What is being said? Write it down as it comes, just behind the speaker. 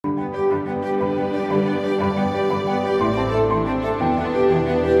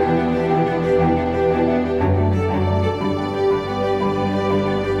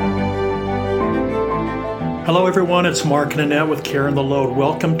Hello everyone, it's Mark and Annette with Carrying the Load.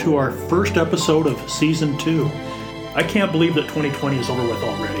 Welcome to our first episode of Season 2. I can't believe that 2020 is over with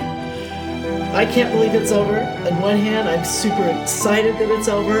already. I can't believe it's over. On one hand, I'm super excited that it's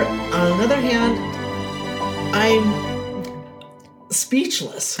over. On another hand, I'm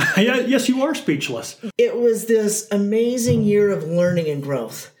speechless. Yes, you are speechless. It was this amazing year of learning and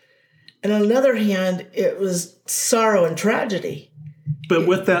growth. And on another hand, it was sorrow and tragedy. But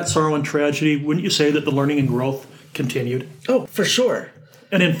with that sorrow and tragedy, wouldn't you say that the learning and growth continued? Oh, for sure.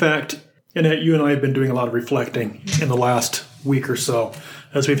 And in fact, Annette, you and I have been doing a lot of reflecting in the last week or so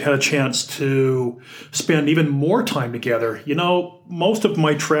as we've had a chance to spend even more time together. You know, most of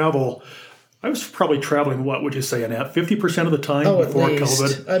my travel, I was probably traveling, what would you say, Annette, 50% of the time before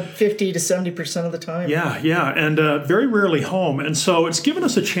COVID? 50 to 70% of the time. Yeah, and very rarely home. And so it's given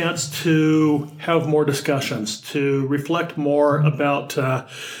us a chance to have more discussions, to reflect more about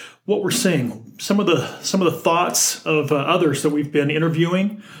what we're seeing, some of the thoughts of others that we've been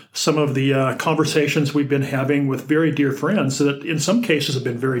interviewing, some of the conversations we've been having with very dear friends that in some cases have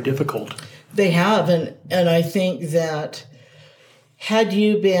been very difficult. They have, and I think that had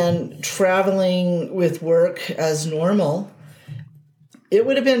you been traveling with work as normal, it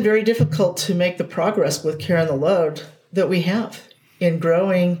would have been very difficult to make the progress with Carrying the Load that we have in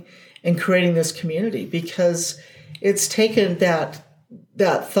growing and creating this community, because it's taken that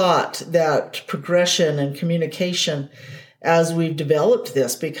thought, that progression and communication as we've developed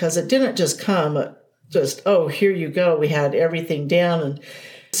this, because it didn't just come here you go. We had everything down and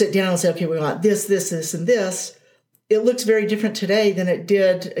sit down and say, okay, we want this, and this. It looks very different today than it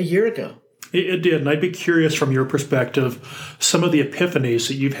did a year ago. It did, and I'd be curious from your perspective, some of the epiphanies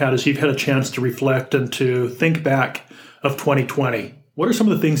that you've had as you've had a chance to reflect and to think back of 2020. What are some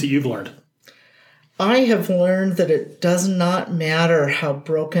of the things that you've learned? I have learned that it does not matter how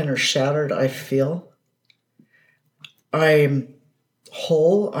broken or shattered I feel. I'm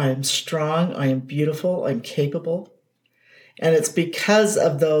whole, I'm strong, I am beautiful, I'm capable. And it's because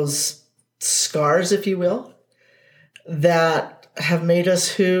of those scars, if you will, that have made us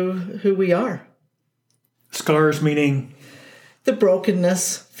who we are. Scars meaning? The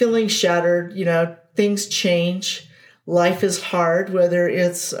brokenness, feeling shattered, things change. Life is hard, whether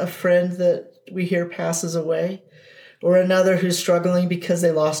it's a friend that we hear passes away or another who's struggling because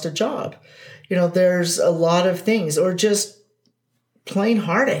they lost a job. There's a lot of things, or just plain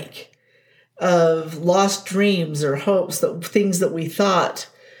heartache of lost dreams or hopes, that things that we thought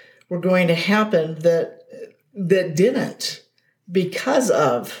were going to happen that didn't because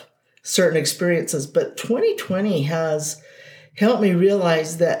of certain experiences. But 2020 has helped me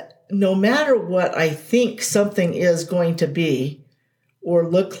realize that no matter what I think something is going to be or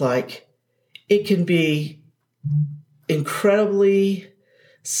look like, it can be incredibly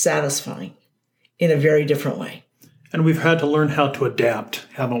satisfying in a very different way. And we've had to learn how to adapt,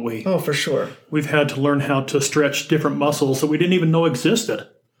 haven't we? Oh, for sure. We've had to learn how to stretch different muscles that we didn't even know existed.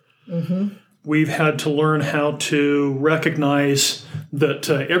 Mm-hmm. We've had to learn how to recognize that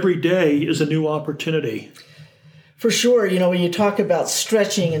every day is a new opportunity. For sure. When you talk about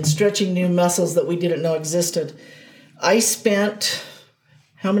stretching new muscles that we didn't know existed, I spent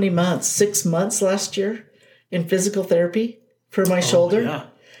how many months? 6 months last year in physical therapy for my shoulder. Yeah.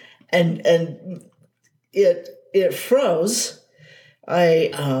 And it froze.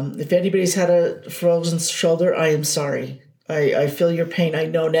 If anybody's had a frozen shoulder, I am sorry. I feel your pain. I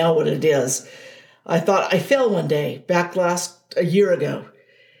know now what it is. I thought I fell one day back a year ago,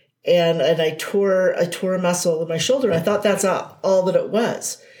 and I tore a muscle in my shoulder. I thought that's all that it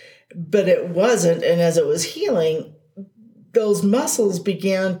was, but it wasn't. And as it was healing, those muscles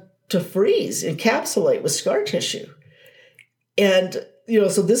began to freeze, encapsulate with scar tissue. And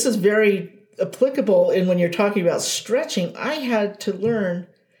so this is very applicable in when you're talking about stretching. I had to learn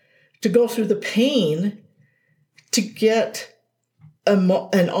to go through the pain to get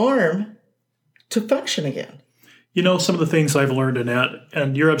an arm to function again. Some of the things I've learned, Annette,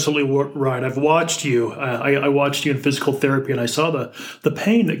 and you're absolutely right. I've watched you. I watched you in physical therapy, and I saw the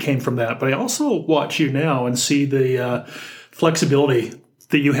pain that came from that. But I also watch you now and see the flexibility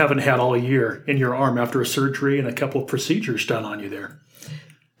that you haven't had all year in your arm after a surgery and a couple of procedures done on you there.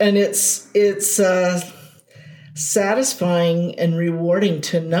 And it's satisfying and rewarding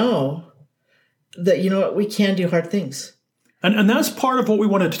to know that, we can do hard things. And that's part of what we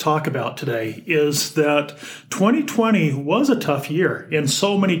wanted to talk about today, is that 2020 was a tough year in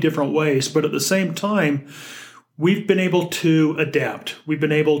so many different ways, but at the same time, we've been able to adapt. We've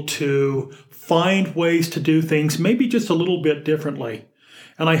been able to find ways to do things maybe just a little bit differently.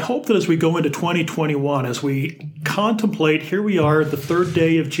 And I hope that as we go into 2021, as we contemplate, here we are, the third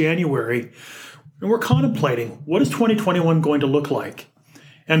day of January, and we're contemplating, what is 2021 going to look like?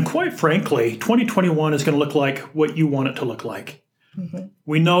 And quite frankly, 2021 is going to look like what you want it to look like. Mm-hmm.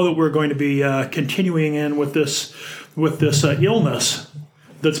 We know that we're going to be continuing in with this illness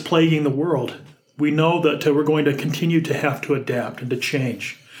that's plaguing the world. We know that we're going to continue to have to adapt and to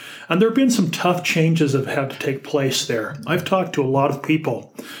change. And there have been some tough changes that have had to take place there. I've talked to a lot of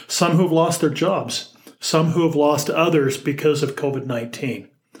people, some who have lost their jobs, some who have lost others because of COVID-19,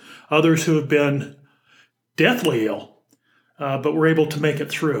 others who have been deathly ill, but were able to make it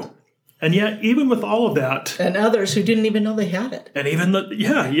through. And yet, even with all of that... And others who didn't even know they had it. And even,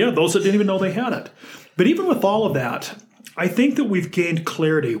 those that didn't even know they had it. But even with all of that, I think that we've gained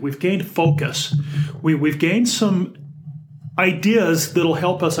clarity, we've gained focus, we've gained some ideas that'll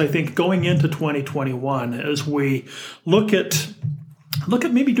help us, I think, going into 2021 as we look at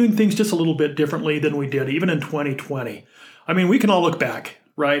maybe doing things just a little bit differently than we did even in 2020. I mean, we can all look back,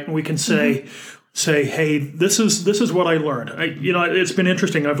 right? And we can say, hey, this is what I learned. It's been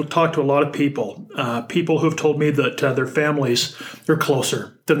interesting. I've talked to a lot of people who have told me that their families are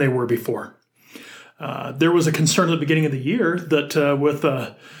closer than they were before. There was a concern at the beginning of the year that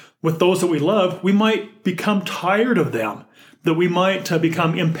with those that we love, we might become tired of them, that we might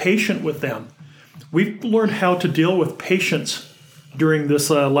become impatient with them. We've learned how to deal with patience during this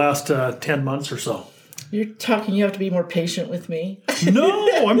last 10 months or so. You're talking you have to be more patient with me?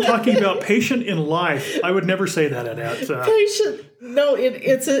 No, I'm talking about patient in life. I would never say that, Annette. Patient. No,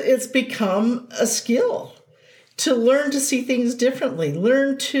 it's become a skill to learn to see things differently,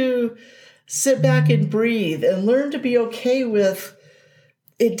 learn to sit back and breathe, and learn to be okay with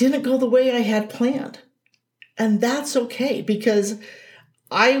it didn't go the way I had planned. And that's okay, because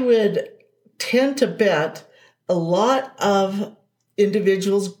I would tend to bet a lot of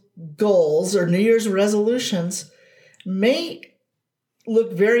individuals' goals or New Year's resolutions may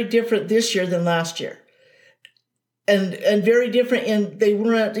look very different this year than last year. And very different, and they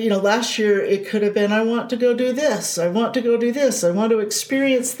weren't, last year it could have been, I want to go do this, I want to go do this, I want to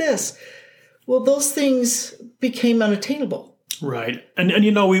experience this. Well, those things became unattainable. Right. And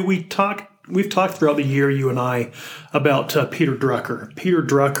we've talked throughout the year, you and I, about Peter Drucker. Peter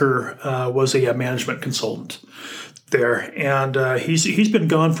Drucker was a management consultant there, and he's been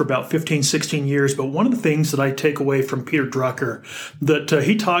gone for about 15, 16 years. But one of the things that I take away from Peter Drucker that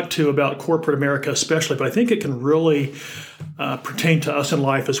he talked to about corporate America especially, but I think it can really pertain to us in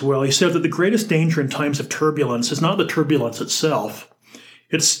life as well. He said that the greatest danger in times of turbulence is not the turbulence itself.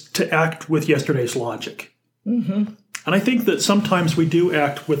 It's to act with yesterday's logic. Mm-hmm. And I think that sometimes we do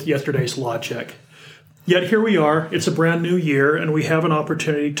act with yesterday's logic. Yet here we are, it's a brand new year, and we have an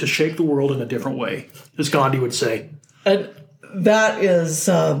opportunity to shape the world in a different way, as Gandhi would say. And that is,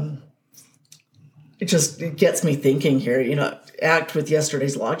 it gets me thinking here, act with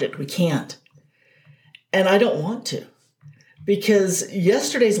yesterday's logic. We can't. And I don't want to, because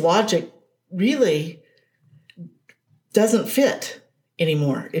yesterday's logic really doesn't fit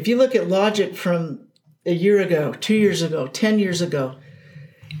anymore. If you look at logic from a year ago, 2 years ago, 10 years ago,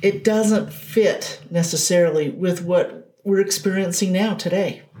 it doesn't fit necessarily with what we're experiencing now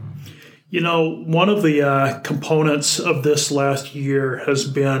today. One of the components of this last year has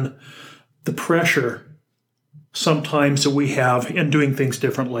been the pressure sometimes that we have in doing things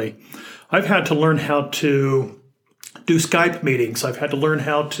differently. I've had to learn how to do Skype meetings. I've had to learn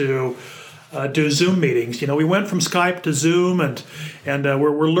how to do Zoom meetings. We went from Skype to Zoom, and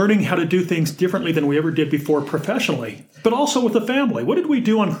we're learning how to do things differently than we ever did before professionally, but also with the family. What did we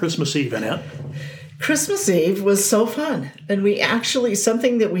do on Christmas Eve, Annette? Christmas Eve was so fun, and we actually,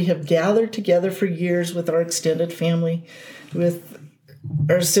 something that we have gathered together for years with our extended family, with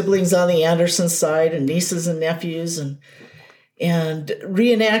our siblings on the Anderson side and nieces and nephews, and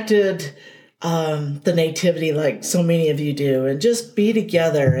reenacted the nativity like so many of you do, and just be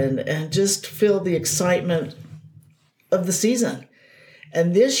together and just feel the excitement of the season.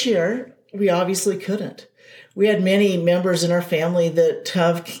 And this year, we obviously couldn't. We had many members in our family that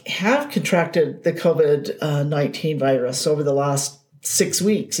have contracted the COVID-19 virus over the last 6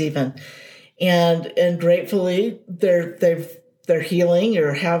 weeks even. And gratefully, they're healing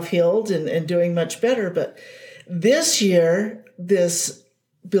or have healed and doing much better. But this year, this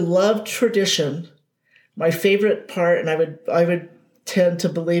beloved tradition, my favorite part, and I would tend to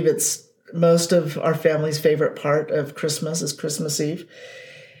believe it's most of our family's favorite part of Christmas is Christmas Eve.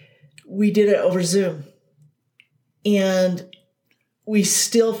 We did it over Zoom. And we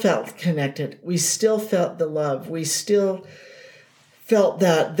still felt connected. We still felt the love. We still felt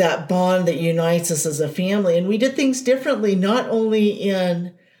that bond that unites us as a family. And we did things differently, not only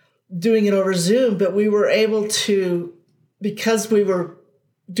in doing it over Zoom, but we were able to, because we were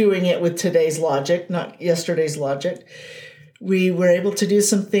doing it with today's logic, not yesterday's logic. We were able to do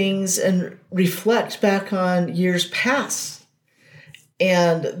some things and reflect back on years past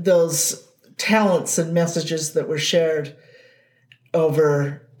and those talents and messages that were shared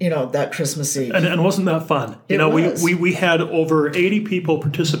over, that Christmas Eve. And wasn't that fun? We had over 80 people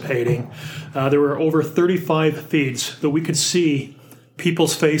participating. There were over 35 feeds that we could see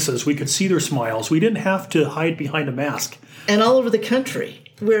people's faces. We could see their smiles. We didn't have to hide behind a mask. And all over the country,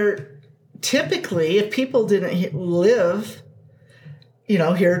 where typically if people didn't live,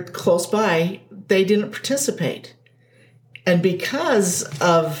 here close by, they didn't participate. And because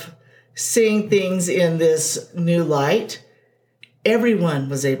of seeing things in this new light, everyone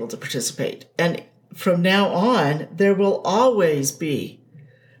was able to participate. And from now on, there will always be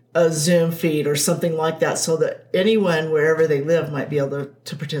a Zoom feed or something like that so that anyone, wherever they live, might be able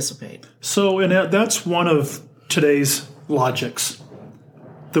to participate. So, Annette, that's one of today's logics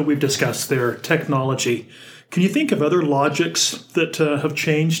that we've discussed there, technology. Can you think of other logics that have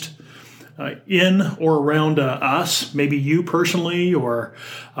changed in or around us, maybe you personally or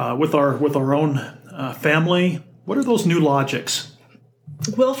with our own family? What are those new logics?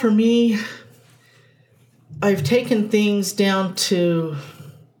 Well, for me, I've taken things down to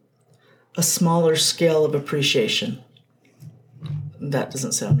a smaller scale of appreciation. That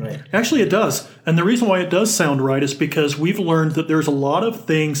doesn't sound right. Actually, it does. And the reason why it does sound right is because we've learned that there's a lot of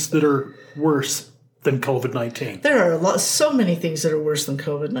things that are worse than COVID-19. There are so many things that are worse than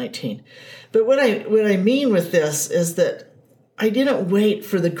COVID-19. But what I mean with this is that I didn't wait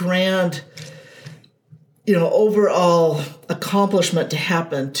for the grand, overall accomplishment to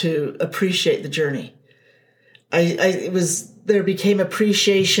happen to appreciate the journey. There became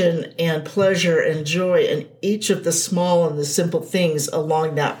appreciation and pleasure and joy in each of the small and the simple things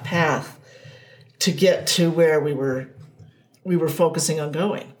along that path to get to where we were focusing on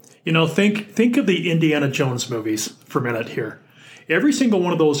going. Think of the Indiana Jones movies for a minute here. Every single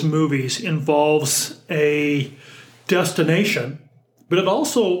one of those movies involves a destination, but it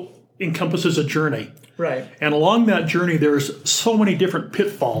also encompasses a journey. Right. And along that journey, there's so many different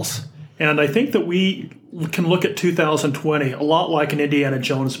pitfalls. And I think that we can look at 2020 a lot like an Indiana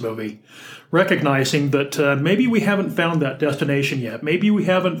Jones movie, recognizing that maybe we haven't found that destination yet. Maybe we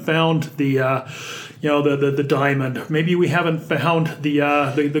haven't found the diamond. Maybe we haven't found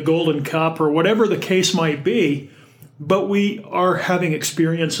the golden cup or whatever the case might be. But we are having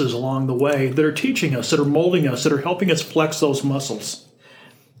experiences along the way that are teaching us, that are molding us, that are helping us flex those muscles.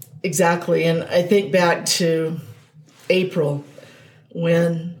 Exactly. And I think back to April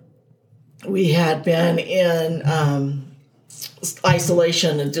when we had been in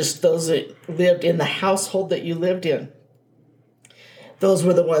isolation, and just those that lived in the household that you lived in, those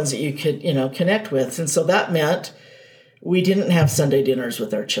were the ones that you could, connect with. And so that meant we didn't have Sunday dinners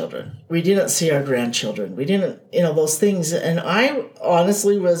with our children. We didn't see our grandchildren. We didn't, those things. And I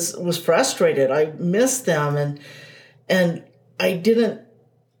honestly was frustrated. I missed them, and I didn't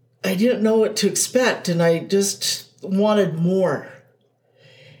know what to expect, and I just wanted more.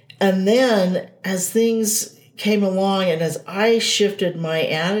 And then as things came along and as I shifted my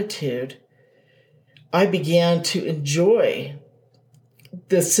attitude, I began to enjoy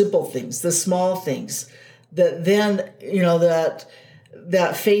the simple things, the small things, that then, that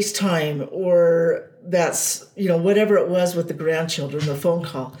FaceTime or that's, whatever it was with the grandchildren, the phone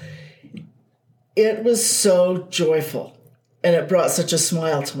call, it was so joyful. And it brought such a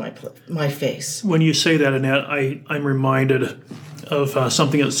smile to my face. When you say that, Annette, I'm reminded of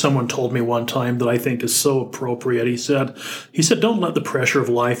something that someone told me one time that I think is so appropriate. He said, don't let the pressure of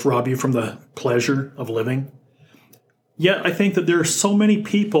life rob you from the pleasure of living. Yet I think that there are so many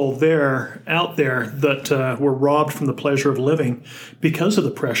people out there that were robbed from the pleasure of living because of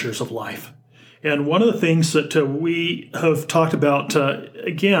the pressures of life. And one of the things that we have talked about,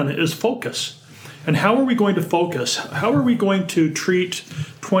 again, is focus. And how are we going to focus? How are we going to treat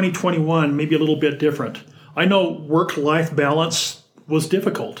 2021 maybe a little bit different? I know work-life balance was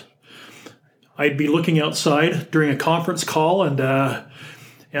difficult. I'd be looking outside during a conference call, and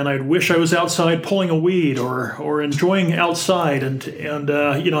I'd wish I was outside pulling a weed or enjoying outside. And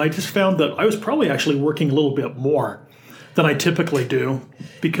I just found that I was probably actually working a little bit more than I typically do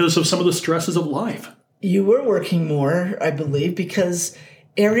because of some of the stresses of life. You were working more, I believe, because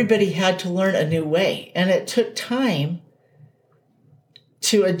everybody had to learn a new way, and it took time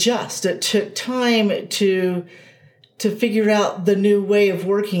to adjust. It took time to figure out the new way of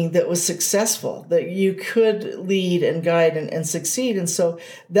working that was successful, that you could lead and guide and succeed. And so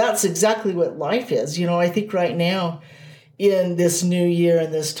that's exactly what life is. I think right now in this new year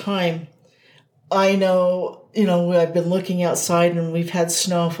and this time, I know I've been looking outside and we've had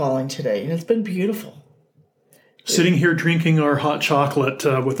snow falling today, and it's been beautiful. Sitting here drinking our hot chocolate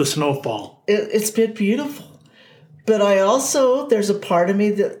with the snowfall. It's been beautiful. But there's a part of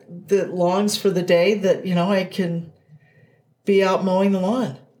me that longs for the day that, I can be out mowing the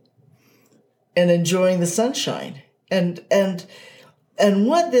lawn and enjoying the sunshine. And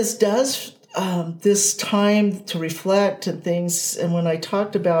what this does, this time to reflect and things, and when I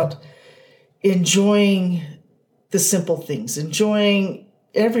talked about enjoying the simple things, enjoying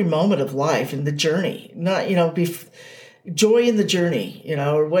every moment of life and the journey, not, joy in the journey,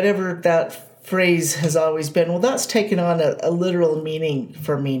 or whatever that phrase has always been. Well, that's taken on a literal meaning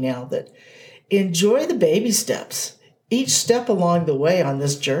for me now, that enjoy the baby steps. Each step along the way on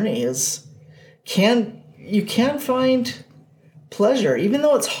this journey you can find pleasure. Even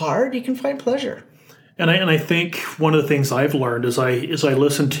though it's hard, you can find pleasure. And I think one of the things I've learned as I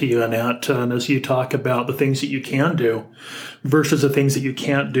listen to you, Annette, and as you talk about the things that you can do versus the things that you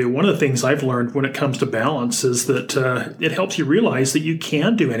can't do, one of the things I've learned when it comes to balance is that it helps you realize that you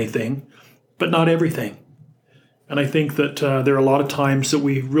can do anything, but not everything. And I think that there are a lot of times that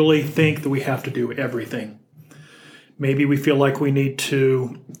we really think that we have to do everything. Maybe we feel like we need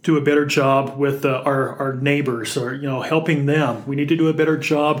to do a better job with our neighbors, or helping them. We need to do a better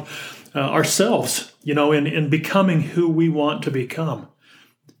job ourselves, in becoming who we want to become.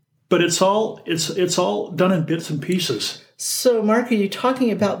 But it's all done in bits and pieces. So, Mark, are you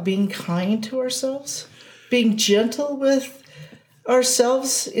talking about being kind to ourselves, being gentle with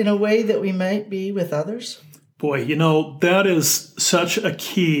ourselves in a way that we might be with others? Boy, that is such a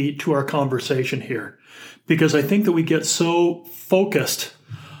key to our conversation here. Because I think that we get so focused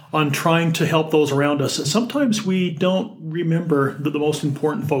on trying to help those around us that sometimes we don't remember that the most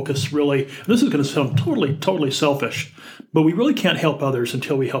important focus really, and this is going to sound totally, totally selfish, but we really can't help others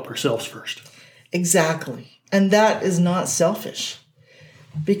until we help ourselves first. Exactly. And that is not selfish,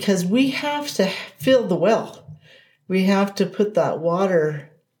 because we have to fill the well. We have to put that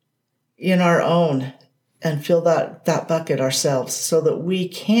water in our own and fill that bucket ourselves so that we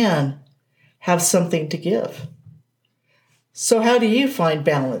can have something to give. So how do you find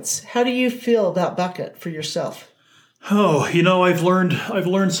balance? How do you fill that bucket for yourself? Oh, I've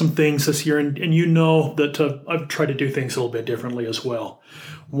learned some things this year, and that I've tried to do things a little bit differently as well.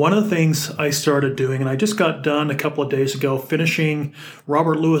 One of the things I started doing, and I just got done a couple of days ago, finishing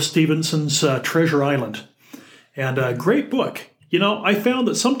Robert Louis Stevenson's Treasure Island. And a great book. I found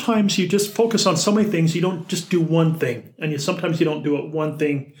that sometimes you just focus on so many things, you don't just do one thing, and sometimes you don't do it one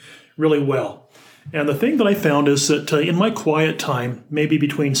thing really well. And the thing that I found is that in my quiet time, maybe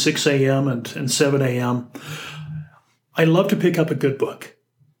between 6 a.m. and 7 a.m., I love to pick up a good book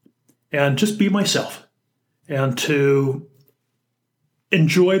and just be myself and to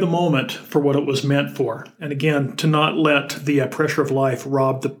enjoy the moment for what it was meant for. And again, to not let the pressure of life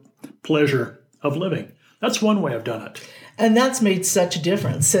rob the pleasure of living. That's one way I've done it. And that's made such a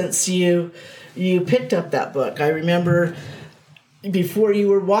difference since you picked up that book. I remember before you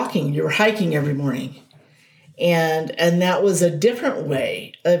were walking, you were hiking every morning. And that was a different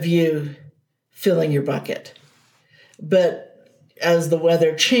way of you filling your bucket. But as the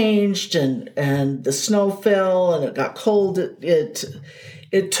weather changed and the snow fell and it got cold,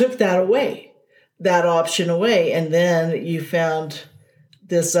 it took that away, that option away. And then you found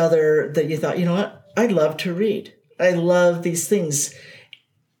this other that you thought, you know what, I'd love to read. I love these things.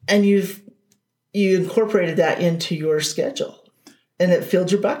 And you incorporated that into your schedule. And it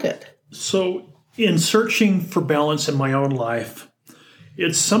filled your bucket. So in searching for balance in my own life,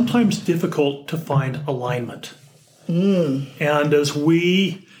 it's sometimes difficult to find alignment. And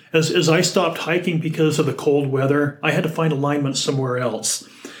as I stopped hiking because of the cold weather, I had to find alignment somewhere else.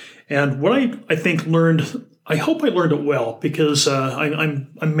 And what I think learned, I hope I learned it well because I'm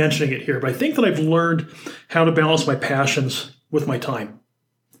mentioning it here, but I think that I've learned how to balance my passions with my time.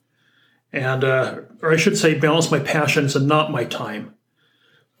 And, or I should say balance my passions and not my time.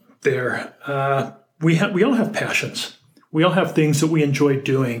 We all have passions. We all have things that we enjoy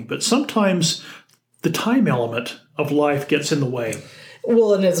doing, but sometimes the time element of life gets in the way.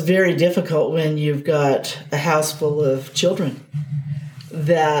 Well, and it's very difficult when you've got a house full of children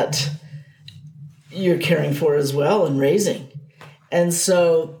that you're caring for as well and raising. And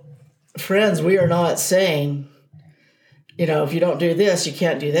so, friends, we are not saying, if you don't do this, you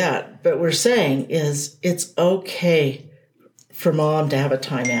can't do that. But we're saying is it's okay for mom to have a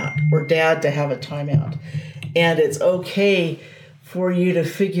timeout or dad to have a timeout. And it's okay for you to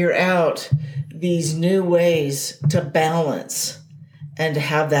figure out these new ways to balance and to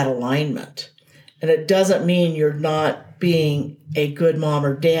have that alignment. And it doesn't mean you're not being a good mom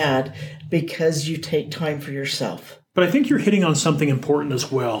or dad because you take time for yourself. But I think you're hitting on something important as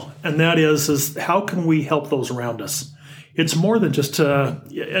well, and that is how can we help those around us? It's more than just,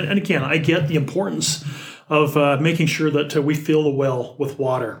 and again, I get the importance of making sure that we fill the well with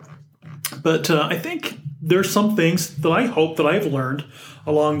water. But I think there's some things that I hope that I've learned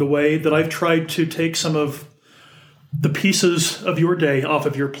along the way that I've tried to take some of the pieces of your day off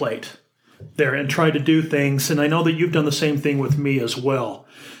of your plate there and try to do things. And I know that you've done the same thing with me as well.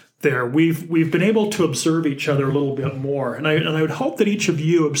 There, we've been able to observe each other a little bit more, and I would hope that each of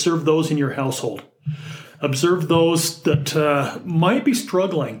you observe those in your household, observe those that might be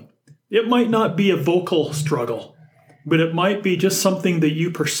struggling. It might not be a vocal struggle, but it might be just something that you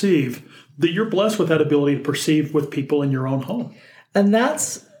perceive that you're blessed with that ability to perceive with people in your own home. And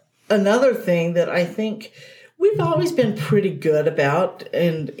that's another thing that I think we've always been pretty good about,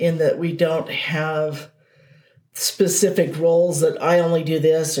 and in that we don't have specific roles that I only do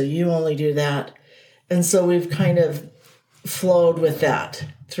this or you only do that. And so we've kind of flowed with that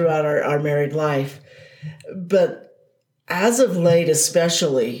throughout our married life. But as of late,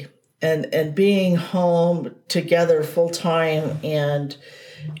 especially, and being home together full time and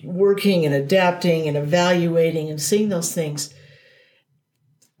working and adapting and evaluating and seeing those things,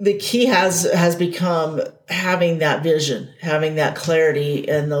 the key has become having that vision, having that clarity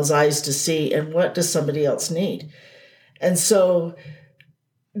and those eyes to see, and what does somebody else need? And so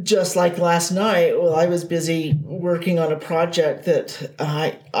just like last night, well, I was busy working on a project that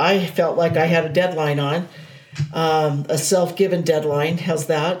I felt like I had a deadline on, a self-given deadline. How's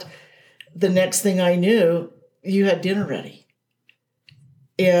that? The next thing I knew, you had dinner ready.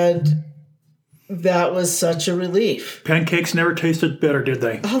 And that was such a relief. Pancakes never tasted better, did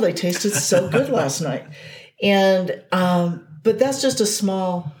they? Oh, they tasted so good last night. And but that's just a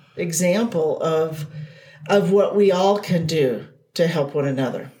small example of what we all can do to help one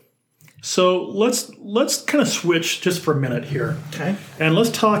another. So let's kind of switch just for a minute here. Okay. And let's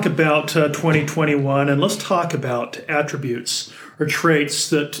talk about 2021, and let's talk about attributes or traits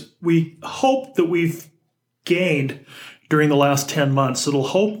that we hope that we've gained during the last 10 months. It'll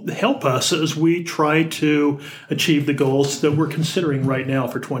help us as we try to achieve the goals that we're considering right now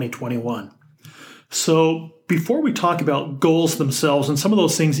for 2021. So before we talk about goals themselves and some of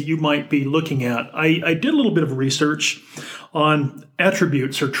those things that you might be looking at, I did a little bit of research on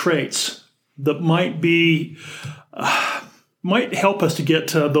attributes or traits that might help us to get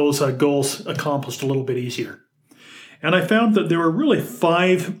those goals accomplished a little bit easier. And I found that there were really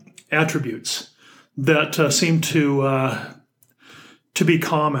 5 attributes that seem to be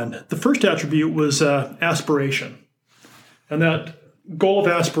common. The first attribute was aspiration. And that goal of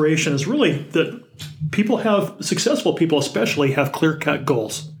aspiration is really that successful people especially, have clear-cut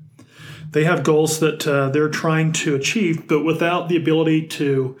goals. They have goals that they're trying to achieve, but without the ability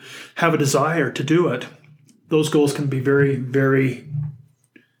to have a desire to do it, those goals can be very, very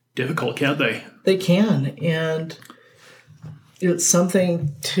difficult, can't they? They can. And it's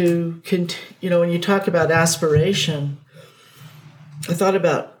something to, when you talk about aspiration, I thought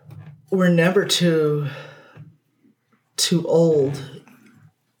about we're never too old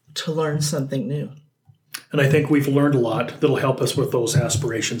to learn something new. And I think we've learned a lot that'll help us with those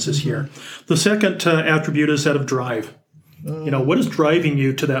aspirations this year. The second attribute is that of drive. What is driving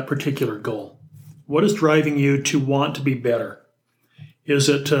you to that particular goal? What is driving you to want to be better? Is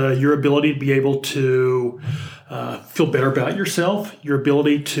it your ability to be able to feel better about yourself, your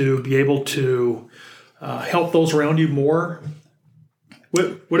ability to be able to help those around you more?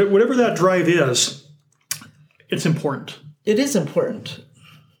 Whatever that drive is, it's important. It is important.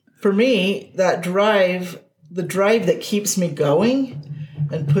 For me, that drive, the drive that keeps me going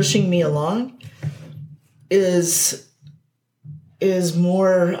and pushing me along is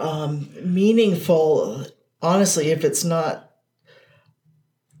more meaningful, honestly, if it's not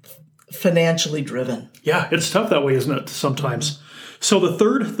financially driven. Yeah, it's tough that way, isn't it, sometimes? So the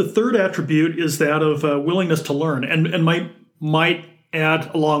third attribute is that of willingness to learn, and might add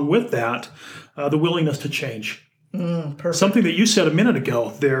along with that the willingness to change. Perfect. Something that you said a minute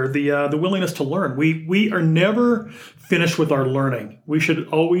ago there, the willingness to learn. We are never finished with our learning. We should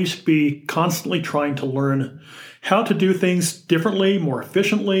always be constantly trying to learn how to do things differently, more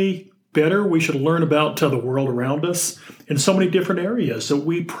efficiently, better. We should learn about the world around us in so many different areas that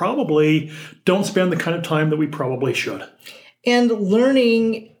we probably don't spend the kind of time that we probably should. And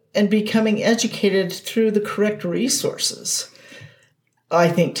learning and becoming educated through the correct resources, I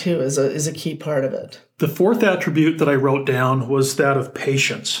think, too, is a key part of it. The fourth attribute that I wrote down was that of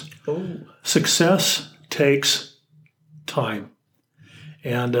patience. Oh. Success takes time.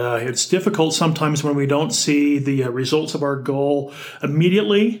 And it's difficult sometimes when we don't see the results of our goal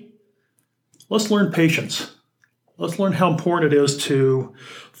immediately. Let's learn patience. Let's learn how important it is to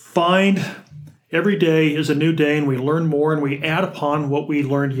find every day is a new day, and we learn more and we add upon what we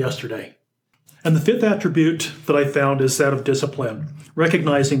learned yesterday. And the fifth attribute that I found is that of discipline,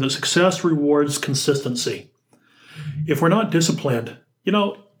 recognizing that success rewards consistency. If we're not disciplined,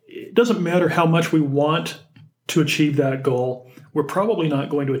 it doesn't matter how much we want to achieve that goal, we're probably not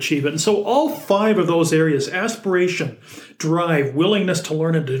going to achieve it. And so all 5 of those areas, aspiration, drive, willingness to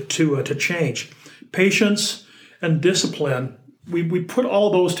learn and to change, patience, and discipline, we put all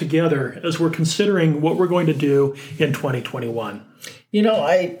those together as we're considering what we're going to do in 2021.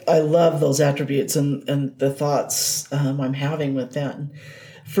 I love those attributes and the thoughts I'm having with that.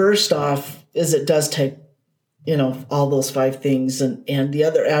 First off, is it does take, all those 5 things. And the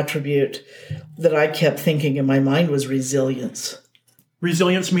other attribute that I kept thinking in my mind was resilience.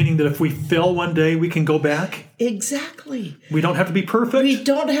 Resilience meaning that if we fail one day, we can go back? Exactly. We don't have to be perfect? We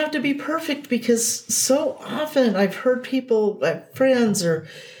don't have to be perfect, because so often I've heard people, like friends, or,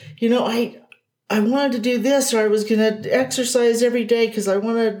 I wanted to do this, or I was going to exercise every day because I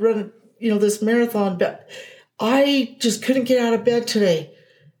want to run, this marathon, but I just couldn't get out of bed today.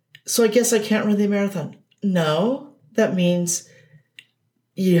 So I guess I can't run the marathon. No, that means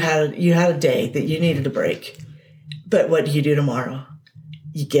you had a day that you needed a break. But what do you do tomorrow?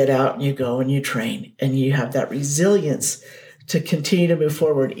 You get out and you go and you train, and you have that resilience to continue to move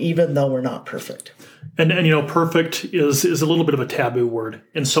forward, even though we're not perfect. And perfect is a little bit of a taboo word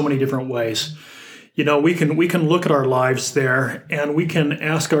in so many different ways. We can look at our lives there and we can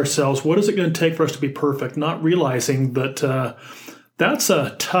ask ourselves, what is it going to take for us to be perfect? Not realizing that that's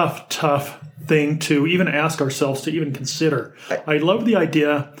a tough thing to even ask ourselves to even consider. I love the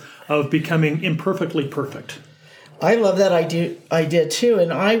idea of becoming imperfectly perfect. I love that idea too.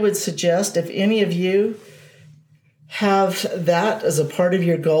 And I would suggest, if any of you have that as a part of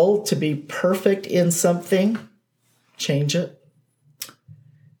your goal, to be perfect in something, change it.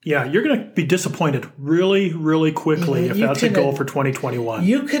 Yeah, you're going to be disappointed really, really quickly if that's a goal for 2021.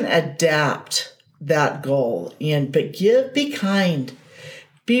 You can adapt that goal, but be kind,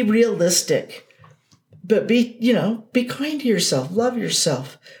 be realistic, but be kind to yourself, love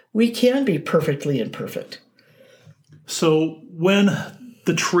yourself. We can be perfectly imperfect. So when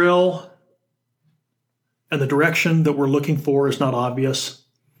the trail and the direction that we're looking for is not obvious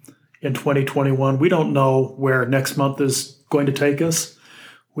in 2021, we don't know where next month is going to take us.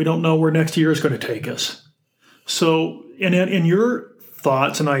 We don't know where next year is going to take us. So in your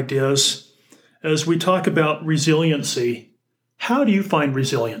thoughts and ideas, as we talk about resiliency, how do you find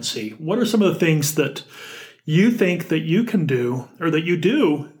resiliency? What are some of the things that you think that you can do, or that you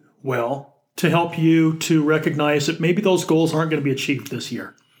do well, to help you to recognize that maybe those goals aren't going to be achieved this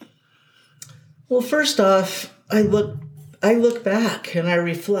year? Well, first off, I look back and I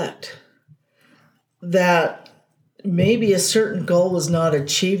reflect that maybe a certain goal was not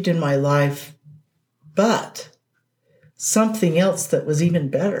achieved in my life, but something else that was even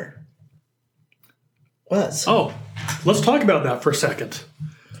better was. Oh, let's talk about that for a second.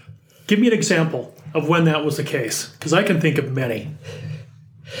 Give me an example of when that was the case, because I can think of many.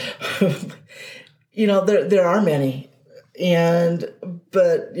 There are many,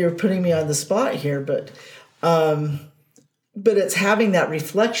 but you're putting me on the spot here. But it's having that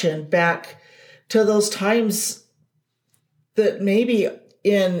reflection back to those times that maybe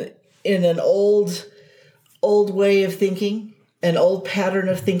in an old way of thinking, an old pattern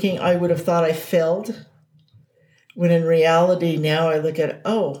of thinking, I would have thought I failed. When in reality, now I look at,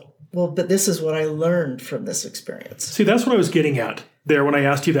 but this is what I learned from this experience. See, that's what I was getting at there when I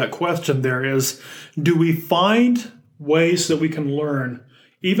asked you that question there is, do we find ways that we can learn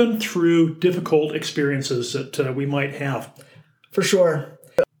even through difficult experiences that we might have? For sure.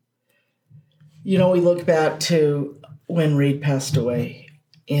 We look back to when Reed passed away,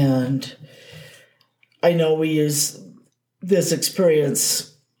 and I know we use this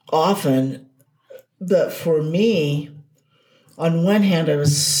experience often, but for me, on one hand, I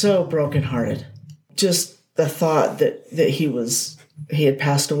was so brokenhearted. Just the thought that he had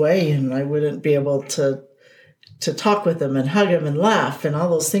passed away, and I wouldn't be able to talk with him and hug him and laugh and all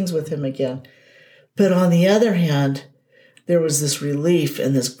those things with him again. But on the other hand, there was this relief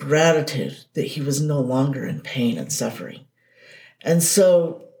and this gratitude that he was no longer in pain and suffering. And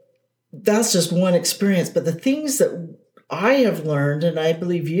so that's just one experience. But the things that I have learned, and I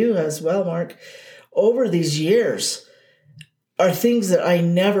believe you as well, Mark, over these years are things that I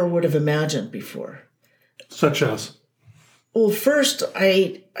never would have imagined before. Such as? Well, first,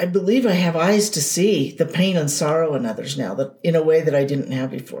 I believe I have eyes to see the pain and sorrow in others now, that in a way that I didn't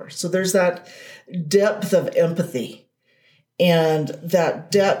have before. So there's that depth of empathy and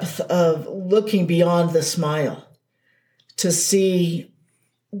that depth of looking beyond the smile to see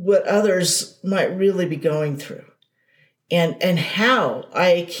what others might really be going through, and how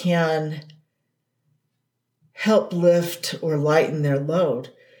I can help lift or lighten their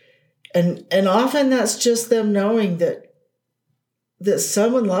load. And often that's just them knowing that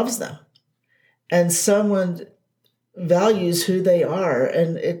someone loves them and someone values who they are.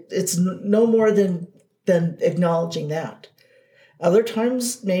 And it's no more than acknowledging that. Other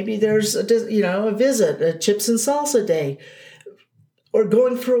times, maybe there's a visit, a chips and salsa day, or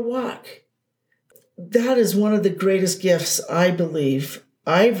going for a walk. That is one of the greatest gifts I believe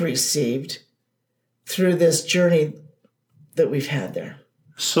I've received through this journey that we've had there.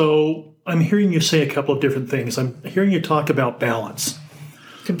 So I'm hearing you say a couple of different things. I'm hearing you talk about balance.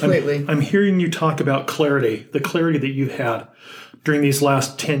 Completely. I'm hearing you talk about clarity, the clarity that you've had during these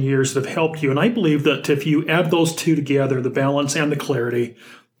last 10 years that have helped you. And I believe that if you add those two together, the balance and the clarity,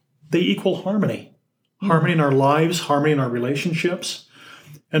 they equal harmony. Harmony in our lives, harmony in our relationships,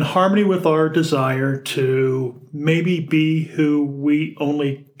 and harmony with our desire to maybe be who we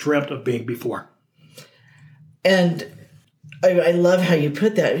only dreamt of being before. And I love how you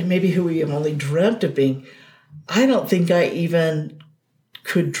put that, maybe who we only dreamt of being. I don't think I even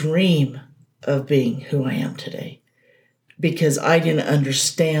could dream of being who I am today because I didn't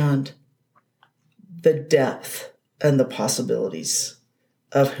understand the depth and the possibilities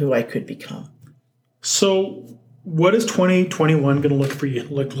of who I could become. So what is 2021 going to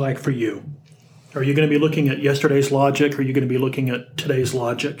look like for you? Are you going to be looking at yesterday's logic? Or are you going to be looking at today's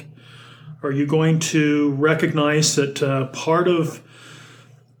logic? Are you going to recognize that part of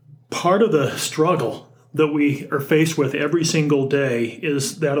the struggle that we are faced with every single day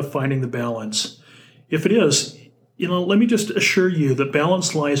is that of finding the balance? If it is, let me just assure you that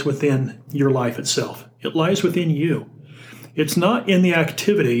balance lies within your life itself. It lies within you. It's not in the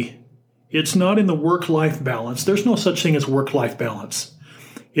activity. It's not in the work-life balance. There's no such thing as work-life balance.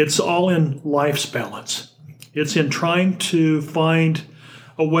 It's all in life's balance. It's in trying to find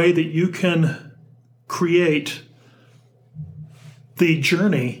a way that you can create the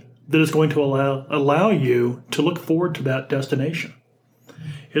journey that is going to allow you to look forward to that destination.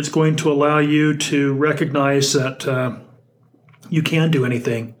 It's going to allow you to recognize that you can do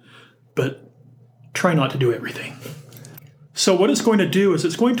anything, but try not to do everything. So what it's going to do is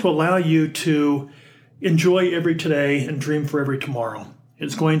it's going to allow you to enjoy every today and dream for every tomorrow.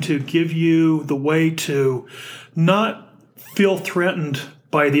 It's going to give you the way to not feel threatened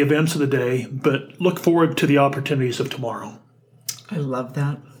by the events of the day, but look forward to the opportunities of tomorrow. I love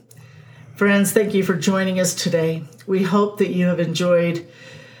that. Friends, thank you for joining us today. We hope that you have enjoyed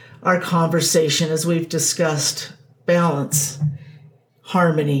our conversation as we've discussed balance,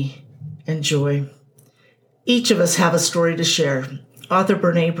 harmony, and joy. Each of us have a story to share. Author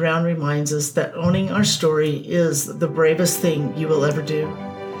Brene Brown reminds us that owning our story is the bravest thing you will ever do.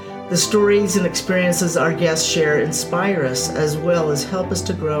 The stories and experiences our guests share inspire us as well as help us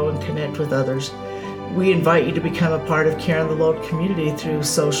to grow and connect with others. We invite you to become a part of Caring the Load community through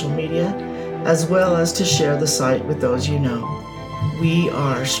social media, as well as to share the site with those you know. We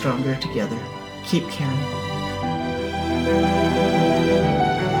are stronger together. Keep caring.